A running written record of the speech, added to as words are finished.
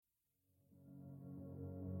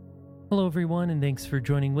Hello, everyone, and thanks for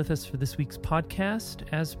joining with us for this week's podcast.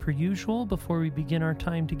 As per usual, before we begin our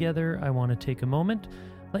time together, I want to take a moment,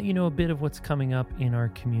 let you know a bit of what's coming up in our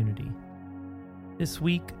community. This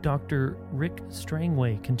week, Dr. Rick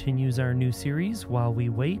Strangway continues our new series, While We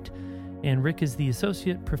Wait, and Rick is the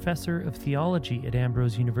Associate Professor of Theology at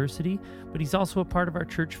Ambrose University, but he's also a part of our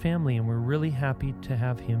church family, and we're really happy to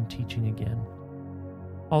have him teaching again.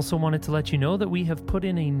 Also wanted to let you know that we have put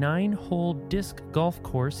in a 9-hole disc golf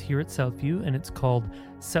course here at Southview, and it's called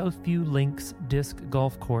Southview Links Disc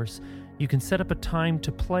Golf Course. You can set up a time to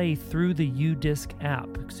play through the UDisc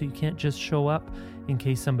app, so you can't just show up in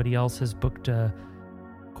case somebody else has booked a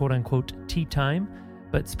quote-unquote tee time.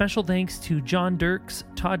 But special thanks to John Dirks,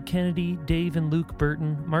 Todd Kennedy, Dave and Luke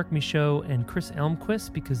Burton, Mark Michaud, and Chris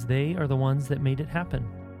Elmquist, because they are the ones that made it happen.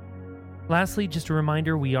 Lastly, just a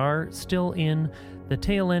reminder, we are still in the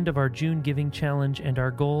tail end of our June Giving Challenge, and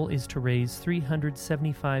our goal is to raise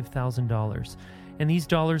 $375,000. And these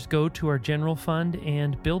dollars go to our general fund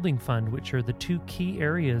and building fund, which are the two key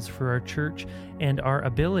areas for our church and our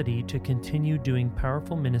ability to continue doing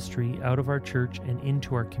powerful ministry out of our church and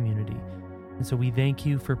into our community. And so we thank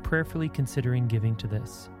you for prayerfully considering giving to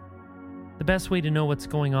this. The best way to know what's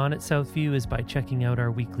going on at Southview is by checking out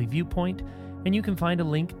our weekly viewpoint, and you can find a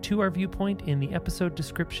link to our viewpoint in the episode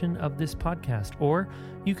description of this podcast, or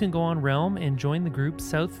you can go on Realm and join the group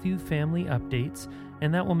Southview Family Updates,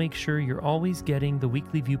 and that will make sure you're always getting the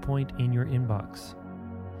weekly viewpoint in your inbox.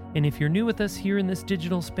 And if you're new with us here in this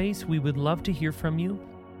digital space, we would love to hear from you.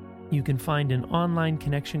 You can find an online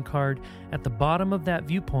connection card at the bottom of that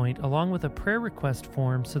viewpoint, along with a prayer request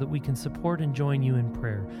form so that we can support and join you in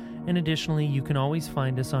prayer. And additionally, you can always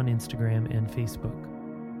find us on Instagram and Facebook.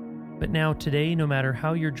 But now today, no matter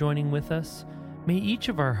how you're joining with us, may each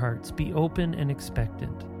of our hearts be open and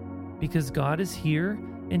expectant, because God is here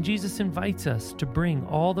and Jesus invites us to bring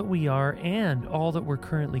all that we are and all that we're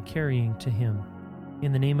currently carrying to Him.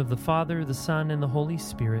 In the name of the Father, the Son, and the Holy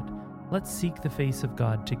Spirit, let's seek the face of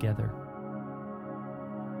God together.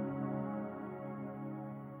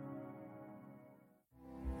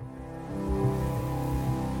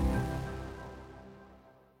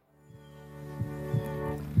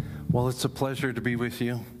 Well, it's a pleasure to be with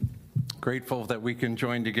you. Grateful that we can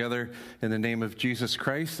join together in the name of Jesus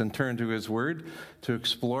Christ and turn to His Word to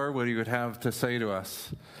explore what He would have to say to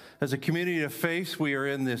us. As a community of faith, we are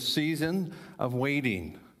in this season of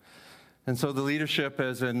waiting. And so the leadership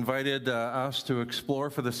has invited us to explore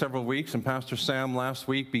for the several weeks, and Pastor Sam last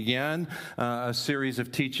week began a series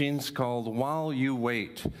of teachings called While You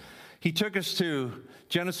Wait. He took us to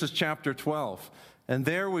Genesis chapter 12. And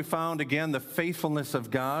there we found again the faithfulness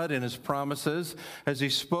of God and His promises as He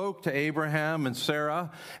spoke to Abraham and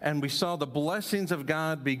Sarah. And we saw the blessings of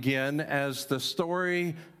God begin as the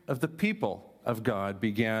story of the people of God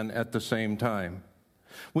began at the same time.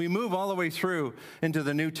 We move all the way through into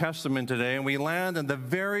the New Testament today, and we land in the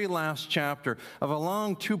very last chapter of a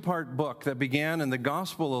long 2-part book that began in the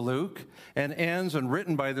Gospel of Luke and ends and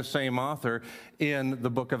written by the same author in the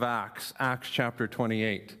book of Acts, Acts chapter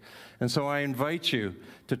 28. And so I invite you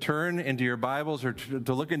to turn into your Bibles or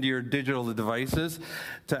to look into your digital devices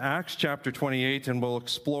to Acts chapter 28, and we'll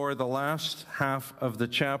explore the last half of the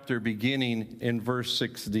chapter beginning in verse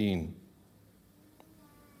 16.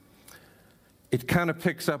 It kind of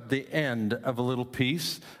picks up the end of a little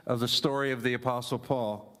piece of the story of the Apostle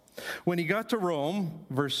Paul. When he got to Rome,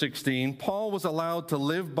 verse 16, Paul was allowed to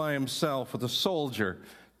live by himself with a soldier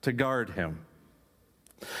to guard him.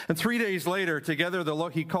 And 3 days later,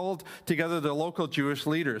 he called together the local Jewish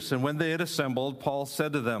leaders. And when they had assembled, Paul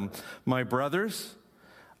said to them, "My brothers,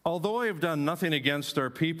 although I have done nothing against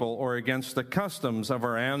our people or against the customs of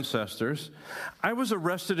our ancestors, I was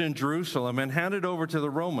arrested in Jerusalem and handed over to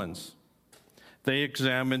the Romans. They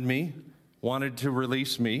examined me, wanted to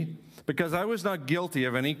release me, because I was not guilty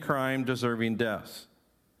of any crime deserving death.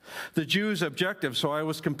 The Jews objected, so I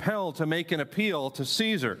was compelled to make an appeal to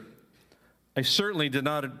Caesar. I certainly did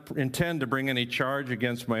not intend to bring any charge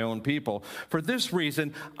against my own people. For this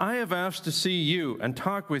reason, I have asked to see you and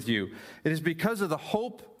talk with you. It is because of the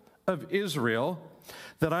hope of Israel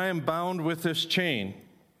that I am bound with this chain."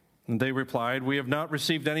 And they replied, "We have not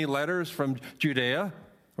received any letters from Judea,"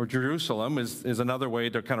 or Jerusalem is another way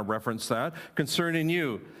to kind of reference that, "concerning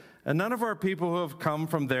you. And none of our people who have come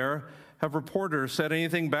from there have reported or said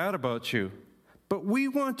anything bad about you. But we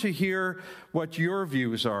want to hear what your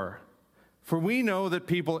views are. For we know that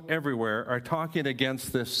people everywhere are talking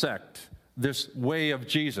against this sect, this way of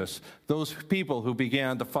Jesus, those people who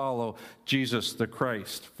began to follow Jesus the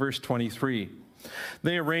Christ." Verse 23.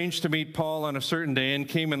 They arranged to meet Paul on a certain day and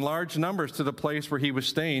came in large numbers to the place where he was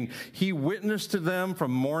staying. He witnessed to them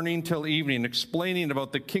from morning till evening, explaining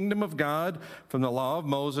about the kingdom of God from the law of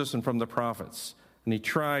Moses and from the prophets. And he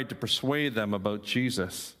tried to persuade them about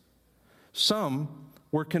Jesus. Some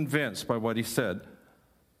were convinced by what he said,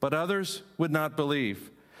 but others would not believe.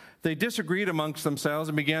 They disagreed amongst themselves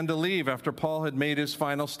and began to leave after Paul had made his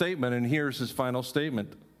final statement. And here's his final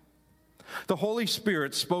statement. The Holy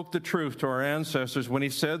Spirit spoke the truth to our ancestors when he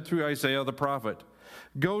said through Isaiah the prophet,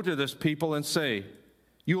 "Go to this people and say,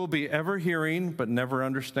 you will be ever hearing but never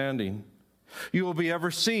understanding. You will be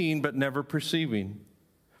ever seeing but never perceiving.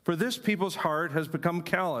 For this people's heart has become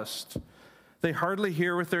calloused. They hardly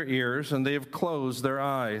hear with their ears, and they have closed their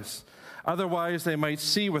eyes. Otherwise they might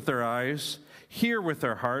see with their eyes, hear with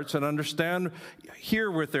their hearts, and understand, hear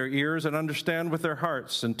with their ears, and understand with their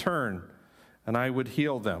hearts, and turn, and I would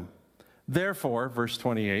heal them." Therefore, verse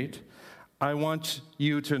 28, I want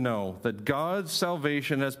you to know that God's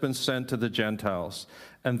salvation has been sent to the Gentiles,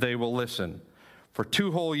 and they will listen. For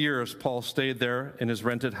 2 whole years, Paul stayed there in his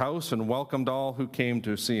rented house and welcomed all who came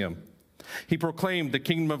to see him. He proclaimed the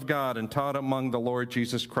kingdom of God and taught among the Lord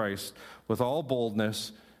Jesus Christ with all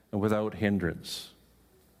boldness and without hindrance.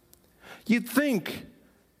 You'd think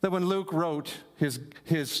that when Luke wrote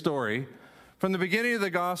his story, from the beginning of the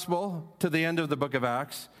gospel to the end of the book of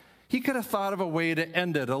Acts, he could have thought of a way to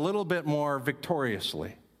end it a little bit more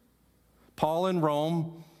victoriously. Paul in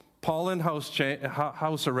Rome, Paul in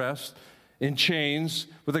house arrest, in chains,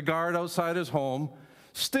 with a guard outside his home,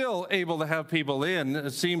 still able to have people in,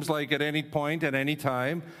 it seems like at any point, at any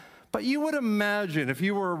time. But you would imagine if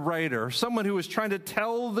you were a writer, someone who was trying to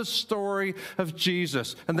tell the story of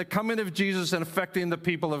Jesus and the coming of Jesus and affecting the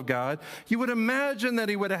people of God, you would imagine that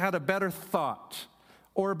he would have had a better thought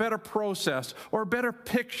or a better process or a better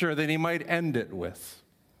picture than he might end it with.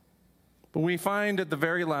 But we find at the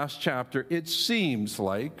very last chapter, it seems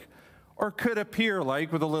like, or could appear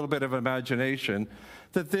like with a little bit of imagination,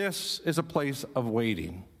 that this is a place of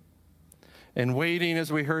waiting. And waiting,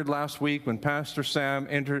 as we heard last week when Pastor Sam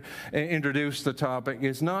introduced the topic,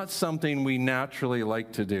 is not something we naturally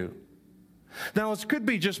like to do. Now, it could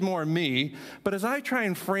be just more me, but as I try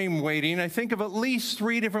and frame waiting, I think of at least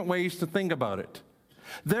 3 different ways to think about it.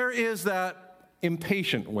 There is that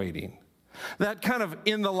impatient waiting, that kind of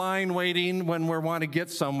in the line waiting when we want to get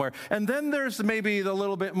somewhere. And then there's maybe the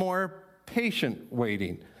little bit more patient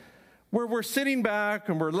waiting, where we're sitting back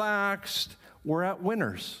and relaxed, we're at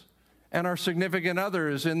Winners, and our significant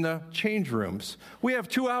others in the change rooms. We have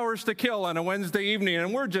 2 hours to kill on a Wednesday evening,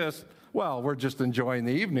 and we're just enjoying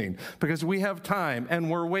the evening because we have time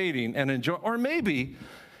and we're waiting and enjoy. Or maybe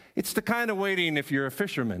it's the kind of waiting if you're a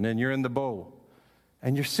fisherman and you're in the boat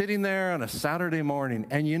and you're sitting there on a Saturday morning,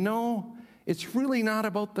 and you know it's really not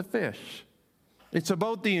about the fish. It's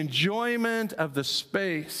about the enjoyment of the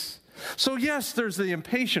space. So yes, there's the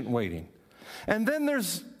impatient waiting. And then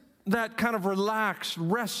there's that kind of relaxed,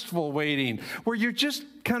 restful waiting where you're just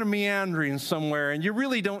kind of meandering somewhere and you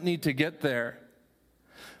really don't need to get there.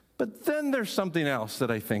 But then there's something else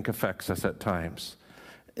that I think affects us at times.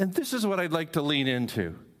 And this is what I'd like to lean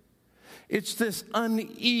into. It's this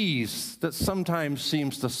unease that sometimes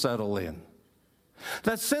seems to settle in.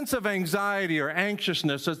 That sense of anxiety or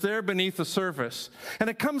anxiousness that's there beneath the surface.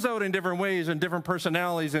 And it comes out in different ways, in different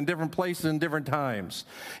personalities, in different places, in different times.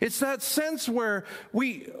 It's that sense where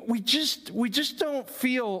we just don't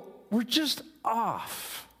feel, we're just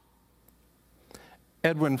off.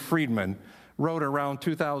 Edwin Friedman wrote around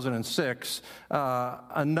 2006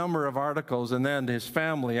 a number of articles, and then his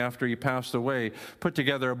family, after he passed away, put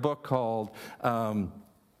together a book called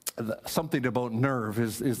Something About Nerve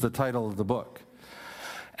is the title of the book.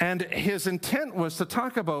 And his intent was to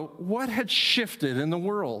talk about what had shifted in the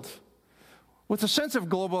world. With a sense of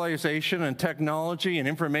globalization and technology and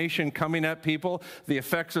information coming at people, the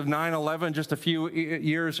effects of 9/11 just a few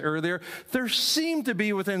years earlier, there seemed to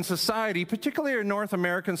be within society, particularly in North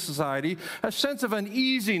American society, a sense of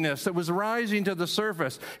uneasiness that was rising to the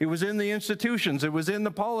surface. It was in the institutions, it was in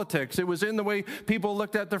the politics, it was in the way people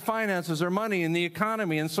looked at their finances, their money, and the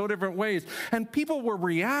economy in so different ways. And people were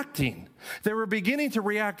reacting. They were beginning to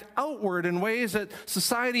react outward in ways that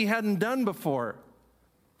society hadn't done before.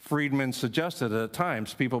 Friedman suggested at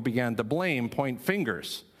times people began to blame, point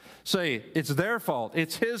fingers, say it's their fault,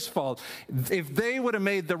 it's his fault. If they would have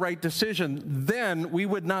made the right decision, then we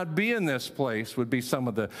would not be in this place, would be some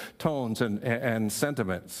of the tones and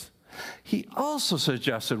sentiments. He also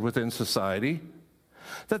suggested within society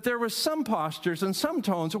that there were some postures and some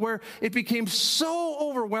tones where it became so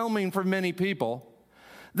overwhelming for many people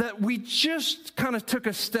that we just kind of took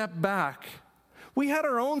a step back. We had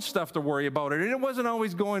our own stuff to worry about, and it wasn't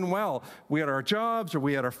always going well. We had our jobs, or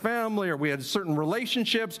we had our family, or we had certain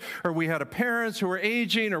relationships, or we had parents who were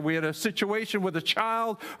aging, or we had a situation with a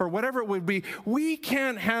child, or whatever it would be. We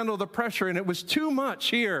can't handle the pressure, and it was too much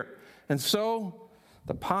here. And so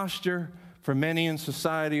the posture for many in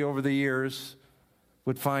society over the years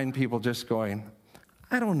would find people just going,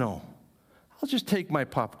 I don't know. I'll just take my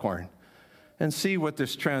popcorn and see what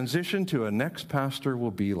this transition to a next pastor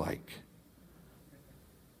will be like.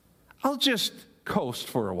 I'll just coast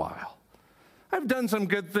for a while. I've done some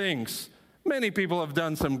good things. Many people have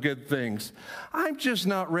done some good things. I'm just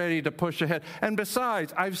not ready to push ahead. And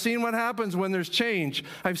besides, I've seen what happens when there's change.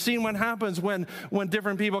 I've seen what happens when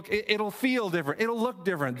different people, it'll feel different. It'll look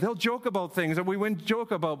different. They'll joke about things that we wouldn't joke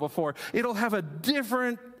about before. It'll have a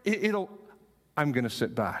different, I'm going to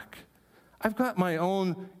sit back. I've got my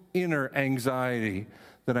own inner anxiety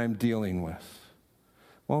that I'm dealing with.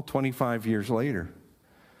 Well, 25 years later,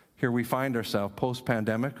 here we find ourselves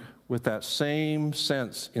post-pandemic with that same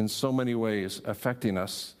sense in so many ways affecting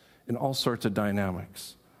us in all sorts of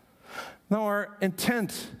dynamics. Now, our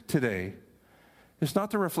intent today is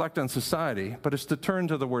not to reflect on society, but it's to turn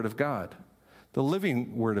to the Word of God, the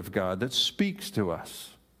living Word of God that speaks to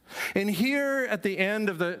us. And here at the end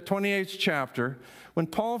of the 28th chapter, when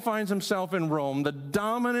Paul finds himself in Rome, the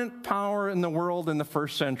dominant power in the world in the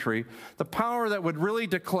first century, the power that would really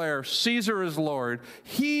declare Caesar as Lord,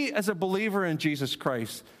 he, as a believer in Jesus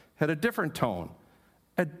Christ, had a different tone,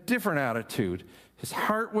 a different attitude. His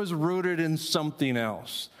heart was rooted in something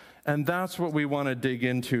else. And that's what we want to dig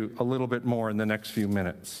into a little bit more in the next few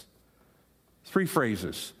minutes. 3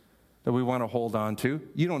 phrases that we want to hold on to.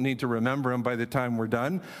 You don't need to remember them by the time we're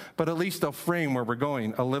done, but at least they'll frame where we're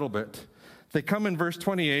going a little bit. They come in verse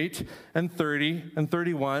 28 and 30 and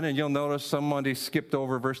 31, and you'll notice somebody skipped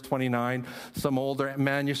over verse 29. Some older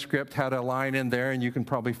manuscript had a line in there, and you can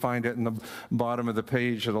probably find it in the bottom of the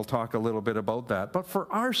page. It'll talk a little bit about that. But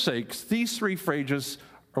for our sakes, these 3 phrases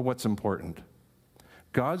are what's important.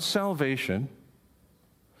 God's salvation,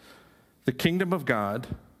 the kingdom of God,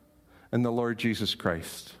 and the Lord Jesus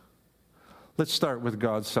Christ. Let's start with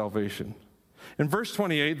God's salvation. In verse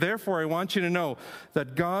 28, therefore I want you to know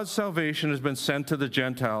that God's salvation has been sent to the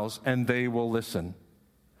Gentiles, and they will listen.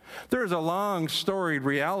 There is a long storied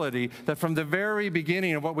reality that from the very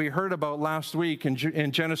beginning of what we heard about last week in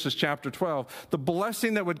Genesis chapter 12, the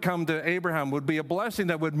blessing that would come to Abraham would be a blessing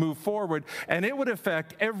that would move forward, and it would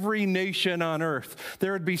affect every nation on earth.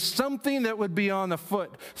 There would be something that would be on the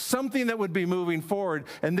foot, something that would be moving forward,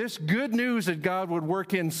 and this good news that God would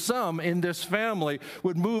work in some in this family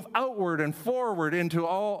would move outward and forward into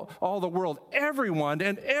all the world. Everyone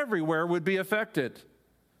and everywhere would be affected.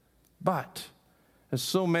 But as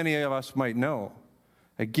so many of us might know,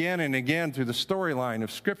 again and again through the storyline of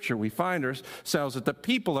Scripture, we find ourselves that the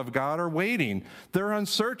people of God are waiting. They're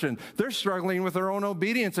uncertain. They're struggling with their own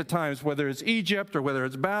obedience at times, whether it's Egypt or whether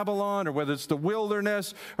it's Babylon or whether it's the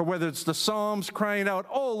wilderness or whether it's the Psalms crying out,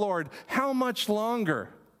 "Oh Lord, how much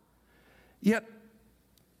longer?" Yet,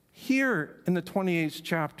 here in the 28th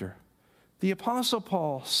chapter, the Apostle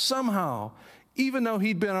Paul somehow, even though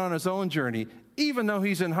he'd been on his own journey, even though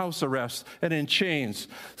he's in house arrest and in chains,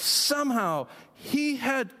 somehow he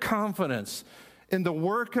had confidence in the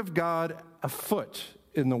work of God afoot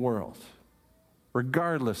in the world,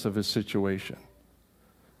 regardless of his situation.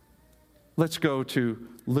 Let's go to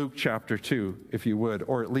Luke chapter 2, if you would,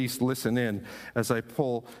 or at least listen in as I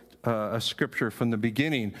pull a scripture from the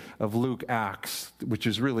beginning of Luke Acts, which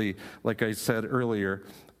is really, like I said earlier,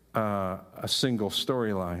 a single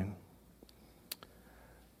storyline.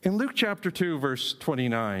 In Luke chapter 2, verse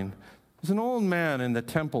 29, there's an old man in the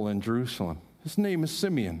temple in Jerusalem. His name is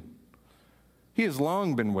Simeon. He has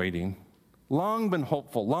long been waiting, long been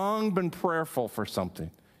hopeful, long been prayerful for something.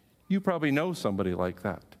 You probably know somebody like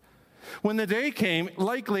that. When the day came,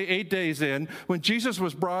 likely 8 days in, when Jesus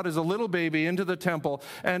was brought as a little baby into the temple,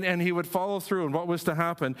 and he would follow through in what was to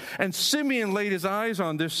happen, and Simeon laid his eyes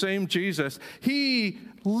on this same Jesus, he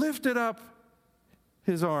lifted up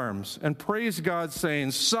his arms and praised God, saying,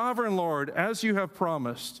 "Sovereign Lord, as you have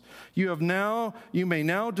promised, you may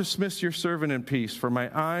now dismiss your servant in peace, for my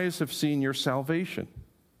eyes have seen your salvation,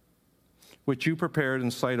 which you prepared in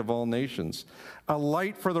sight of all nations, a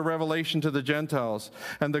light for the revelation to the Gentiles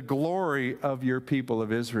and the glory of your people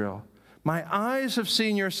of Israel." My eyes have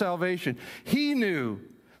seen your salvation. He knew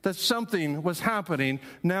that something was happening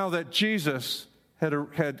now that Jesus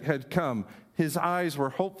had come. His eyes were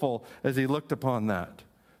hopeful as he looked upon that.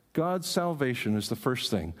 God's salvation is the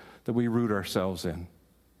first thing that we root ourselves in.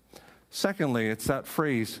 Secondly, it's that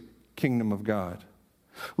phrase, kingdom of God.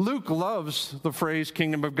 Luke loves the phrase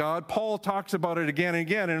kingdom of God. Paul talks about it again and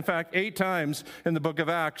again. In fact, 8 times in the book of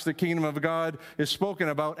Acts, the kingdom of God is spoken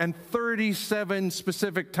about, and 37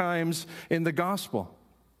 specific times in the gospel.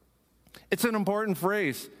 It's an important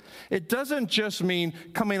phrase. It doesn't just mean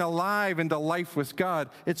coming alive into life with God.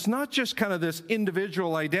 It's not just kind of this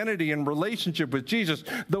individual identity and relationship with Jesus,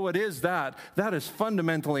 though it is that. That is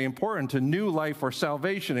fundamentally important to new life or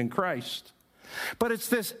salvation in Christ. But it's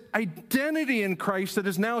this identity in Christ that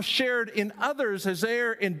is now shared in others as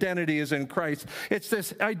their identity is in Christ. It's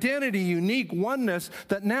this identity, unique oneness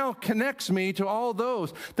that now connects me to all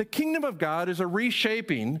those. The kingdom of God is a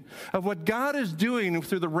reshaping of what God is doing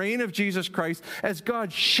through the reign of Jesus Christ as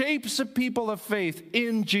God shapes a people of faith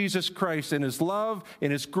in Jesus Christ, in his love,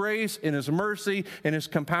 in his grace, in his mercy, in his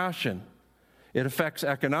compassion. It affects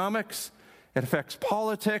economics. It affects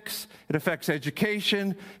politics, it affects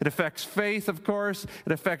education, it affects faith, of course,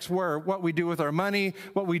 it affects what we do with our money,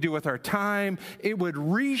 what we do with our time. It would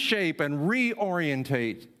reshape and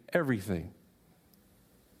reorientate everything.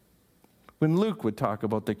 When Luke would talk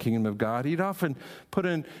about the kingdom of God, he'd often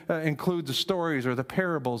include the stories or the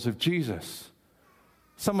parables of Jesus.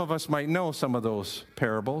 Some of us might know some of those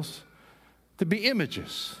parables to be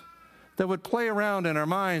images that would play around in our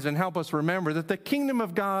minds and help us remember that the kingdom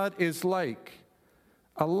of God is like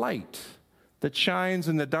a light that shines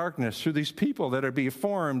in the darkness through these people that are being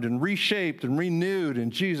formed and reshaped and renewed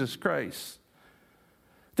in Jesus Christ.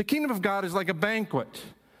 The kingdom of God is like a banquet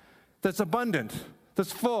that's abundant,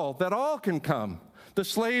 that's full, that all can come. The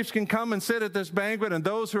slaves can come and sit at this banquet, and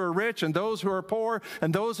those who are rich and those who are poor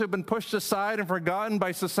and those who have been pushed aside and forgotten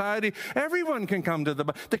by society, everyone can come to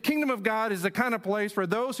the kingdom of God is the kind of place where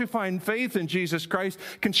those who find faith in Jesus Christ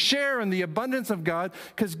can share in the abundance of God,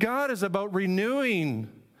 because God is about renewing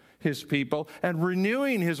his people and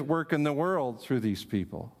renewing his work in the world through these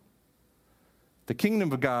people. The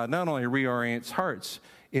kingdom of God not only reorients hearts,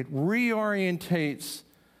 it reorientates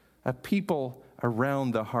a people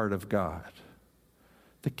around the heart of God.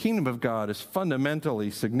 The kingdom of God is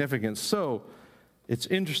fundamentally significant. So it's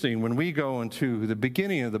interesting when we go into the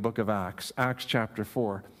beginning of the book of Acts, Acts chapter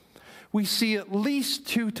 4, we see at least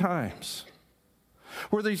 2 times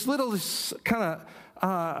where these little kind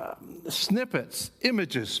of snippets,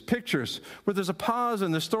 images, pictures, where there's a pause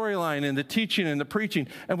in the storyline, in the teaching and the preaching,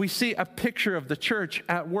 and we see a picture of the church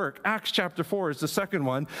at work. Acts chapter 4 is the second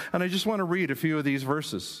one, and I just want to read a few of these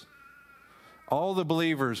verses. All the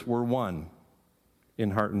believers were one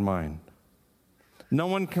in heart and mind. No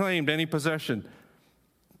one claimed any possession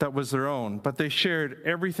that was their own, but they shared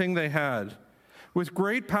everything they had. With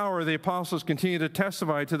great power, the apostles continued to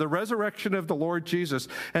testify to the resurrection of the Lord Jesus,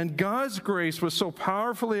 and God's grace was so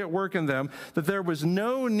powerfully at work in them that there was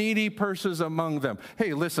no needy persons among them.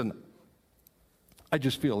 Hey, listen, I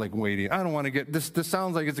just feel like waiting. I don't want to get, this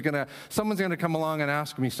sounds like someone's going to come along and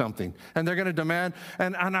ask me something, and they're going to demand,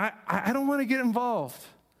 and I don't want to get involved.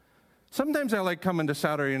 Sometimes I like coming to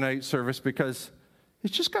Saturday night service because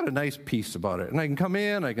it's just got a nice peace about it. And I can come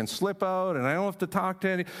in, I can slip out, and I don't have to talk to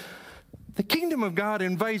any. The kingdom of God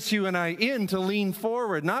invites you and I in to lean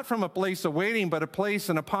forward, not from a place of waiting, but a place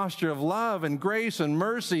and a posture of love and grace and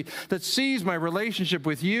mercy that sees my relationship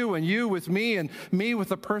with you and you with me and me with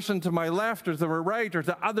the person to my left or to my right or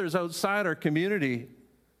to others outside our community.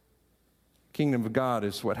 Kingdom of God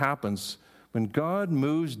is what happens when God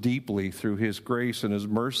moves deeply through his grace and his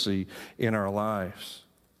mercy in our lives.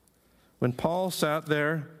 When Paul sat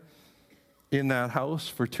there in that house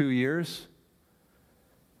for 2 years,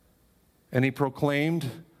 and he proclaimed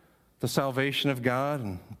the salvation of God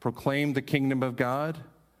and proclaimed the kingdom of God,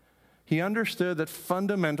 he understood that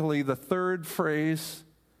fundamentally the third phrase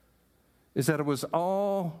is that it was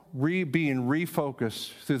all being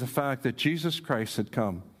refocused through the fact that Jesus Christ had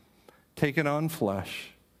come, taken on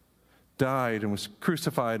flesh, died and was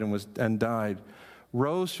crucified and died,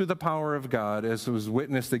 rose through the power of God as was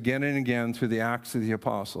witnessed again and again through the Acts of the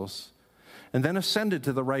Apostles, and then ascended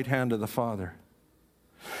to the right hand of the Father.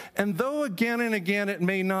 And though again and again it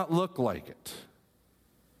may not look like it,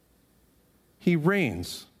 he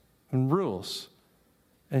reigns and rules,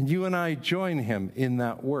 and you and I join him in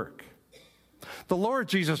that work. The Lord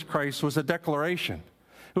Jesus Christ was a declaration.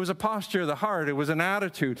 It was a posture of the heart. It was an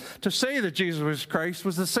attitude. To say that Jesus was Christ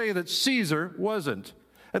was to say that Caesar wasn't.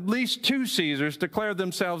 At least 2 Caesars declared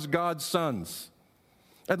themselves God's sons.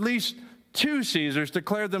 At least 2 Caesars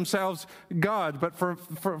declared themselves God, but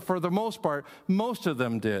for the most part, most of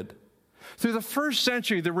them did. Through the first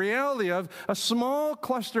century, the reality of a small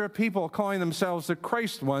cluster of people calling themselves the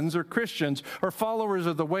Christ ones or Christians or followers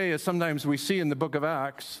of the way, as sometimes we see in the book of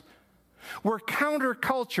Acts, were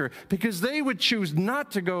counterculture because they would choose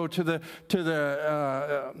not to go to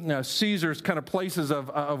the Caesar's kind of places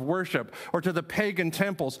of worship or to the pagan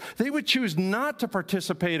temples. They would choose not to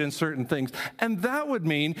participate in certain things. And that would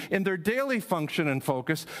mean in their daily function and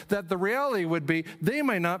focus that the reality would be they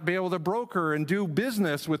might not be able to broker and do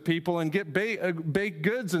business with people and get baked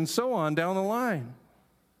goods and so on down the line.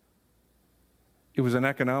 It was an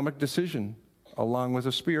economic decision along with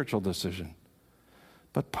a spiritual decision.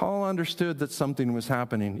 But Paul understood that something was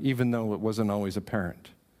happening, even though it wasn't always apparent.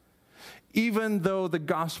 Even though the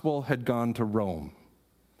gospel had gone to Rome.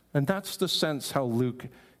 And that's the sense how Luke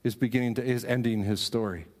is ending his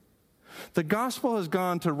story. The gospel has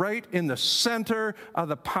gone to right in the center of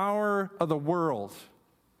the power of the world.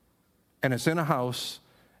 And it's in a house,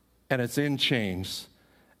 and it's in chains,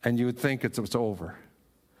 and you would think it's over.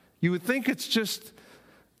 You would think it's just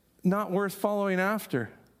not worth following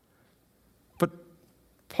after. But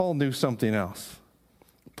Paul knew something else.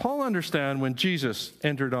 Paul understood when Jesus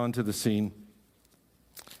entered onto the scene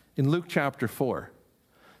in Luke chapter 4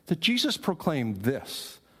 that Jesus proclaimed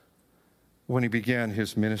this when he began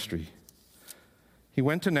his ministry. He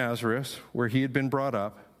went to Nazareth, where he had been brought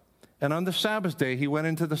up, and on the Sabbath day he went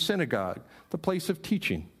into the synagogue, the place of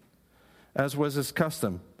teaching, as was his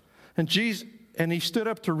custom. And he stood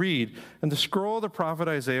up to read, and the scroll of the prophet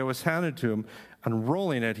Isaiah was handed to him.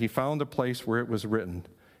 Unrolling it, he found the place where it was written.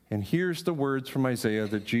 And here's the words from Isaiah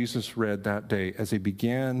that Jesus read that day as he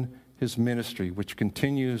began his ministry, which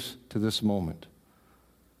continues to this moment.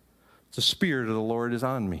 The Spirit of the Lord is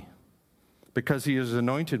on me, because he has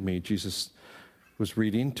anointed me, Jesus was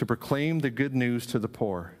reading, to proclaim the good news to the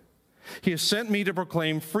poor. He has sent me to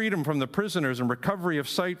proclaim freedom from the prisoners and recovery of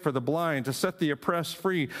sight for the blind, to set the oppressed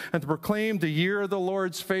free, and to proclaim the year of the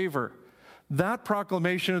Lord's favor. That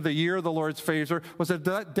proclamation of the year of the Lord's favor was a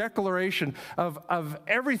declaration of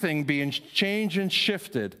everything being changed and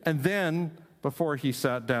shifted. And then, before he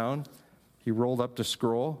sat down, he rolled up the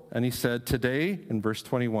scroll and he said, today, in verse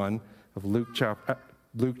 21 of Luke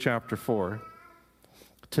chapter 4,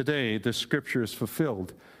 today the scripture is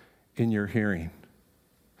fulfilled in your hearing.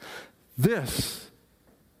 This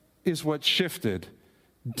is what shifted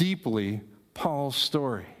deeply Paul's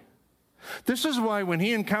story. This is why when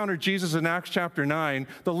he encountered Jesus in Acts chapter 9,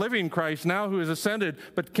 the living Christ, now who has ascended,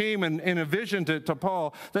 but came in a vision to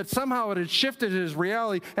Paul, that somehow it had shifted his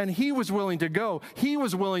reality, and he was willing to go. He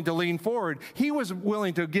was willing to lean forward. He was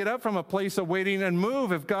willing to get up from a place of waiting and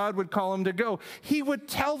move if God would call him to go. He would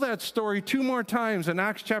tell that story 2 more times in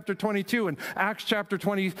Acts chapter 22 and Acts chapter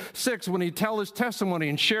 26 when he'd tell his testimony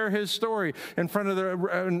and share his story in front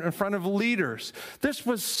of leaders. This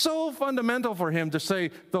was so fundamental for him to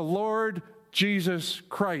say, the Lord Jesus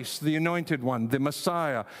Christ, the Anointed One, the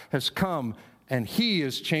Messiah, has come, and he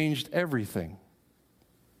has changed everything.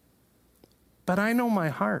 But I know my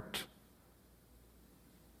heart.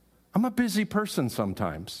 I'm a busy person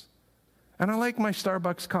sometimes, and I like my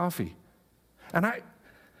Starbucks coffee. And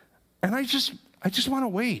I just want to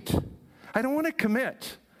wait. I don't want to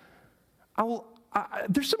commit.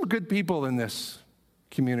 There's some good people in this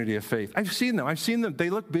community of faith. I've seen them. They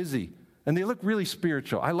look busy, and they look really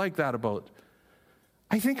spiritual. I like that about.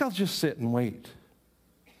 I think I'll just sit and wait.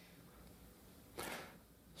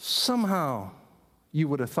 Somehow, you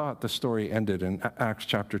would have thought the story ended in Acts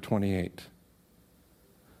chapter 28.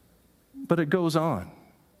 But it goes on.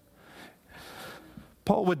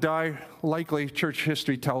 Paul would die, likely, church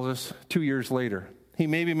history tells us, 2 years later. He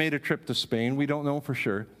maybe made a trip to Spain. We don't know for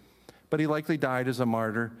sure. But he likely died as a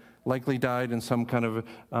martyr, likely died in some kind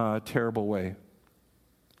of terrible way.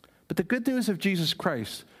 But the good news of Jesus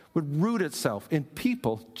Christ would root itself in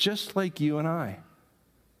people just like you and I.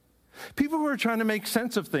 People who are trying to make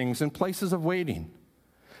sense of things in places of waiting.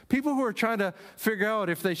 People who are trying to figure out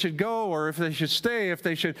if they should go or if they should stay, if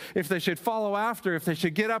they should follow after, if they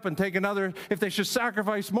should get up and take another, if they should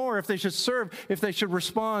sacrifice more, if they should serve, if they should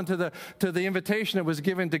respond to the invitation that was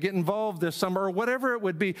given to get involved this summer, or whatever it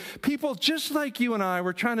would be. People just like you and I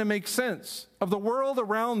were trying to make sense of the world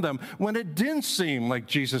around them when it didn't seem like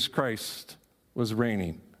Jesus Christ was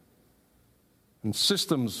reigning. And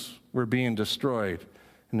systems were being destroyed,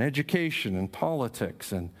 and education and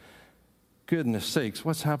politics, and goodness sakes,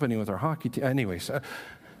 what's happening with our hockey team? Anyways,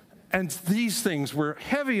 and these things were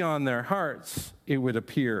heavy on their hearts, it would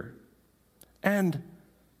appear. And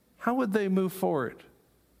how would they move forward?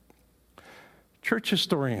 Church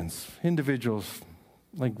historians, individuals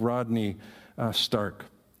like Rodney Stark,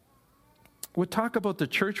 would talk about the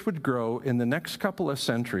church would grow in the next couple of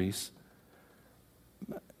centuries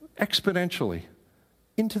exponentially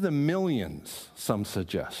into the millions, some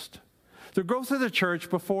suggest. The growth of the church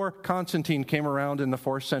before Constantine came around in the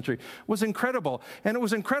 4th century was incredible. And it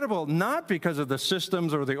was incredible not because of the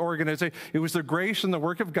systems or the organization. It was the grace and the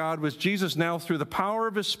work of God, was Jesus now, through the power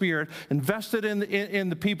of his Spirit, invested in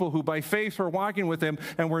the people who by faith were walking with him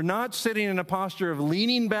and were not sitting in a posture of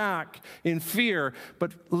leaning back in fear,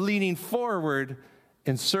 but leaning forward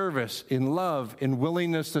in service, in love, in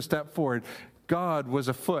willingness to step forward. God was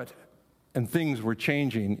afoot, and things were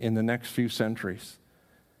changing in the next few centuries.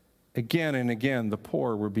 Again and again, the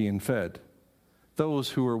poor were being fed.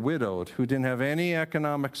 Those who were widowed, who didn't have any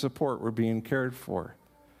economic support, were being cared for.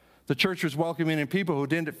 The church was welcoming in people who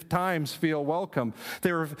didn't at times feel welcome.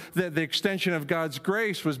 The extension of God's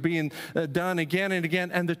grace was being done again and again,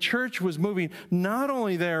 and the church was moving not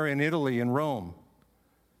only there in Italy and Rome,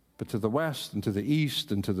 but to the west and to the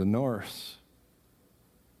east and to the north.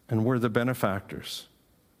 And we're the benefactors.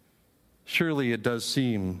 Surely it does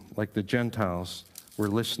seem like the Gentiles were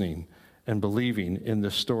listening and believing in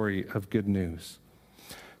the story of good news.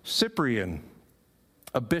 Cyprian,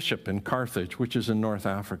 a bishop in Carthage, which is in North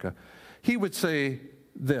Africa, he would say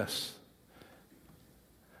this: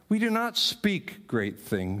 "We do not speak great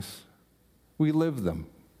things, we live them."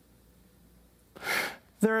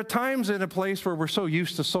 There are times in a place where we're so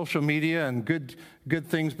used to social media and good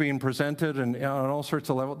things being presented and on all sorts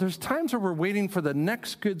of levels. There's times where we're waiting for the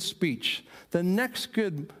next good speech, the next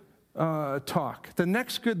good talk, the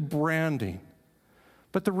next good branding.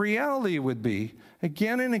 But the reality would be,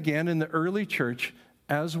 again and again in the early church,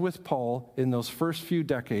 as with Paul in those first few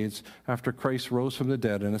decades after Christ rose from the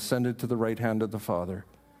dead and ascended to the right hand of the Father,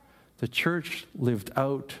 the church lived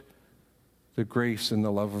out the grace and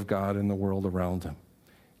the love of God in the world around them.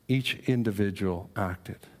 Each individual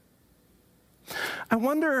acted. I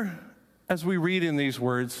wonder, as we read in these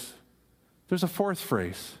words, there's a fourth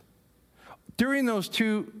phrase. During those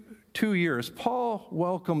two years, Paul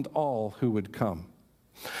welcomed all who would come.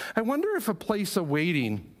 I wonder if a place of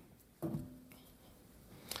waiting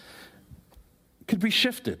could be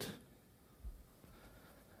shifted.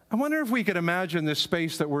 I wonder if we could imagine this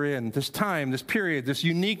space that we're in, this time, this period, this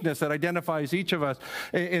uniqueness that identifies each of us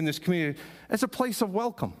in this community as a place of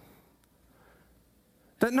welcome.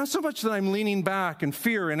 That not so much that I'm leaning back in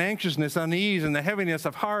fear and anxiousness, unease, and the heaviness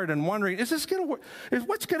of heart and wondering, is this going to work?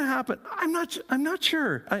 What's going to happen? I'm not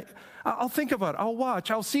sure. I'll think about it. I'll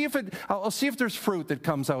watch. I'll see if there's fruit that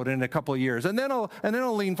comes out in a couple of years, and then I'll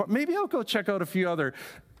lean forward. Maybe I'll go check out a few other.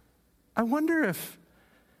 I wonder if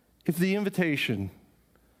the invitation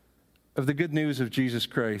of the good news of Jesus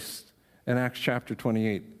Christ in Acts chapter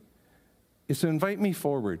 28 is to invite me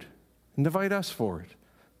forward and invite us forward,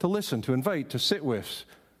 to listen, to invite, to sit with,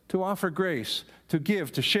 to offer grace, to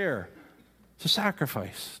give, to share, to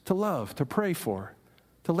sacrifice, to love, to pray for,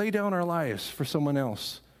 to lay down our lives for someone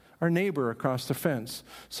else, our neighbor across the fence,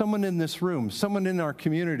 someone in this room, someone in our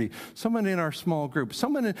community, someone in our small group,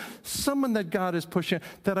 someone that God is pushing,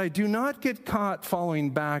 that I do not get caught falling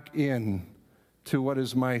back in to what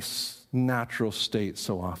is my natural state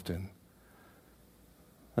so often.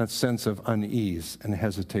 That sense of unease and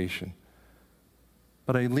hesitation.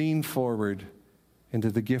 But I lean forward into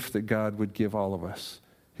the gift that God would give all of us,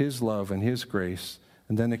 his love and his grace,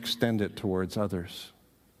 and then extend it towards others.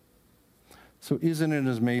 So isn't it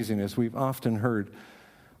amazing, as we've often heard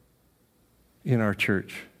in our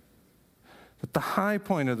church, that the high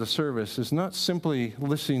point of the service is not simply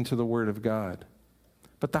listening to the Word of God,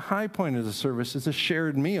 but the high point of the service is a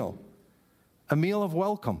shared meal, a meal of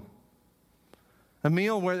welcome, a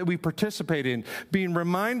meal where we participate in, being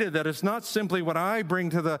reminded that it's not simply what I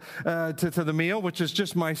bring to the meal, which is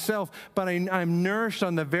just myself, but I'm nourished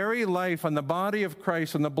on the very life, on the body of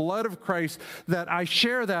Christ, on the blood of Christ, that I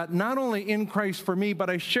share that not only in Christ for me, but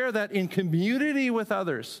I share that in community with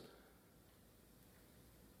others.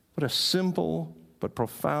 What a simple but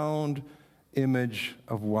profound image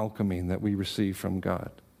of welcoming that we receive from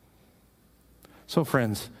God. So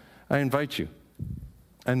friends, I invite you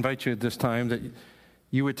at this time that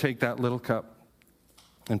you would take that little cup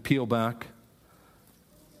and peel back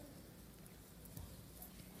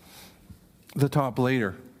the top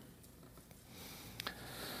later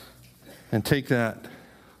and take that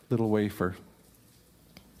little wafer.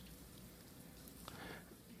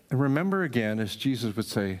 And remember again, as Jesus would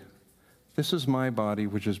say, this is my body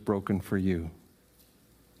which is broken for you.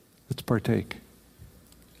 Let's partake.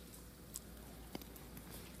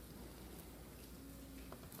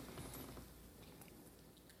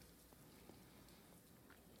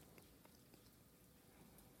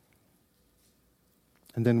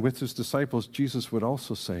 And then with his disciples, Jesus would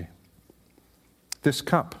also say, this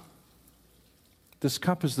cup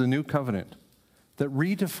is the new covenant that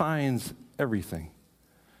redefines everything.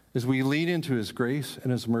 as we lean into his grace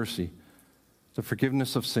and his mercy, the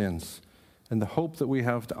forgiveness of sins, and the hope that we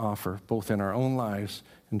have to offer, both in our own lives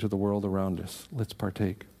and to the world around us. Let's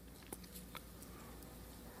partake.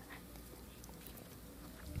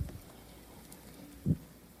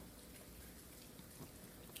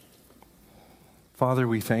 Father,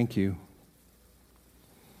 we thank you.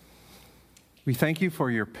 We thank you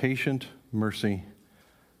for your patient mercy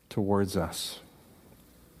towards us.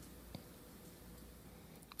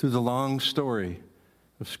 Through the long story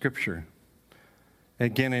of Scripture,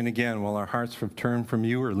 again and again, while our hearts have turned from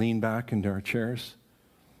you or leaned back into our chairs,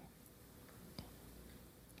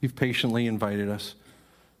 you've patiently invited us,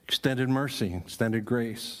 extended mercy, extended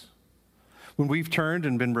grace. When we've turned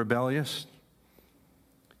and been rebellious,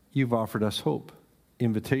 you've offered us hope,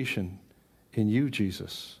 invitation in you,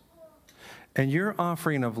 Jesus. And your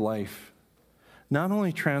offering of life not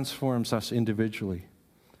only transforms us individually,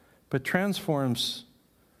 but transforms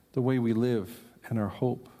the way we live and our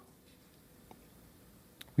hope.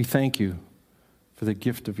 We thank you for the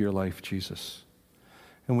gift of your life, Jesus.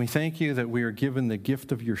 And we thank you that we are given the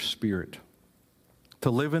gift of your Spirit to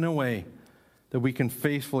live in a way that we can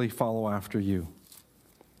faithfully follow after you.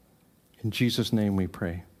 In Jesus' name we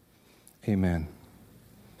pray. Amen.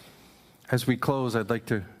 As we close, I'd like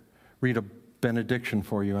to read a benediction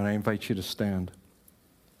for you, and I invite you to stand.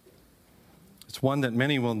 It's one that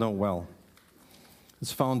many will know well.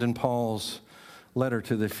 It's found in Paul's letter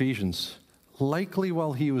to the Ephesians. Likely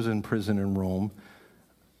while he was in prison in Rome,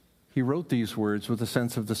 he wrote these words with a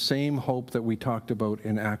sense of the same hope that we talked about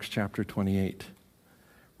in Acts chapter 28.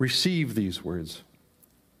 Receive these words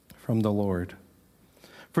from the Lord.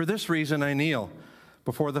 For this reason I kneel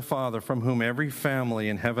before the Father, from whom every family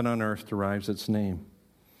in heaven and earth derives its name.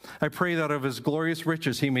 I pray that of his glorious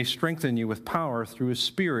riches he may strengthen you with power through his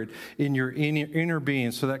Spirit in your inner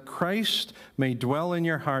being, so that Christ may dwell in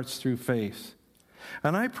your hearts through faith.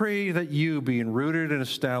 And I pray that you, being rooted and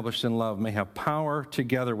established in love, may have power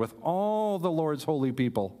together with all the Lord's holy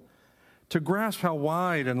people to grasp how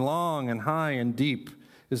wide and long and high and deep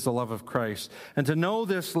is the love of Christ, and to know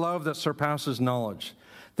this love that surpasses knowledge,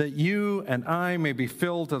 that you and I may be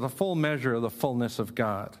filled to the full measure of the fullness of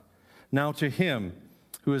God. Now to him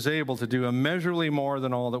who is able to do immeasurably more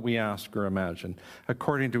than all that we ask or imagine,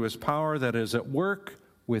 according to his power that is at work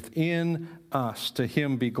within us, to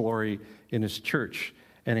him be glory in his church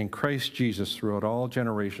and in Christ Jesus throughout all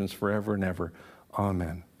generations, forever and ever.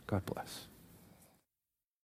 Amen. God bless.